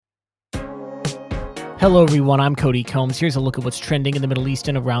Hello everyone, I'm Cody Combs. Here's a look at what's trending in the Middle East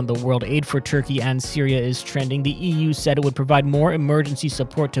and around the world. Aid for Turkey and Syria is trending. The EU said it would provide more emergency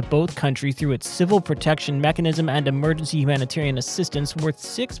support to both countries through its civil protection mechanism and emergency humanitarian assistance worth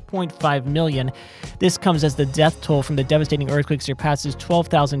 $6.5 million. This comes as the death toll from the devastating earthquake surpasses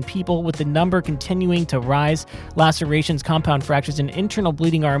 12,000 people, with the number continuing to rise. Lacerations, compound fractures, and internal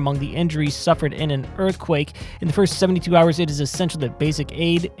bleeding are among the injuries suffered in an earthquake. In the first 72 hours, it is essential that basic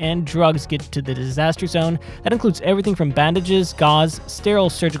aid and drugs get to the disaster zone. That includes everything from bandages, gauze, sterile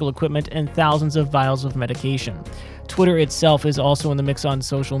surgical equipment, and thousands of vials of medication. Twitter itself is also in the mix on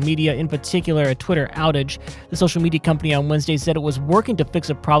social media, in particular a Twitter outage. The social media company on Wednesday said it was working to fix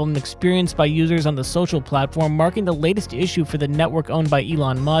a problem experienced by users on the social platform, marking the latest issue for the network owned by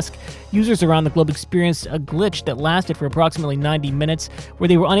Elon Musk. Users around the globe experienced a glitch that lasted for approximately 90 minutes, where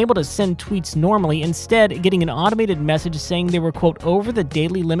they were unable to send tweets normally, instead getting an automated message saying they were, quote, over the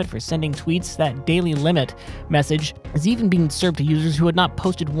daily limit for sending tweets. That daily limit message is even being served to users who had not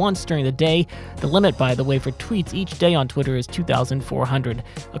posted once during the day. The limit, by the way, for tweets each day on Twitter is 2,400,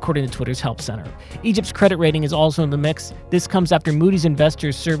 according to Twitter's Help Center. Egypt's credit rating is also in the mix. This comes after Moody's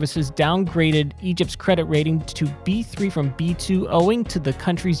Investors Services downgraded Egypt's credit rating to B3 from B2, owing to the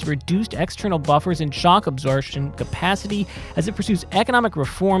country's reduced external buffers and shock absorption capacity as it pursues economic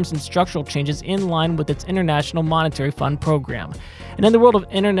reforms and structural changes in line with its International Monetary Fund program. And in the world of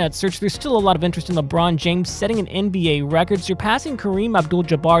internet search, there's still a lot of interest in LeBron James setting an NBA record, surpassing Kareem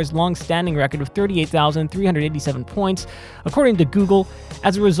Abdul-Jabbar's long-standing record of 38,387 points, according to Google.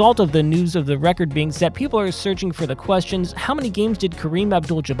 As a result of the news of the record being set, people are searching for the questions: how many games did Kareem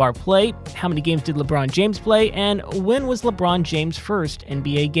Abdul-Jabbar play? How many games did LeBron James play? And when was LeBron James' first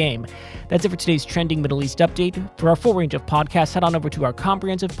NBA game? That's it for today's Trending Middle East update. For our full range of podcasts, head on over to our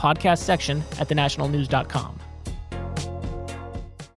comprehensive podcast section at thenationalnews.com.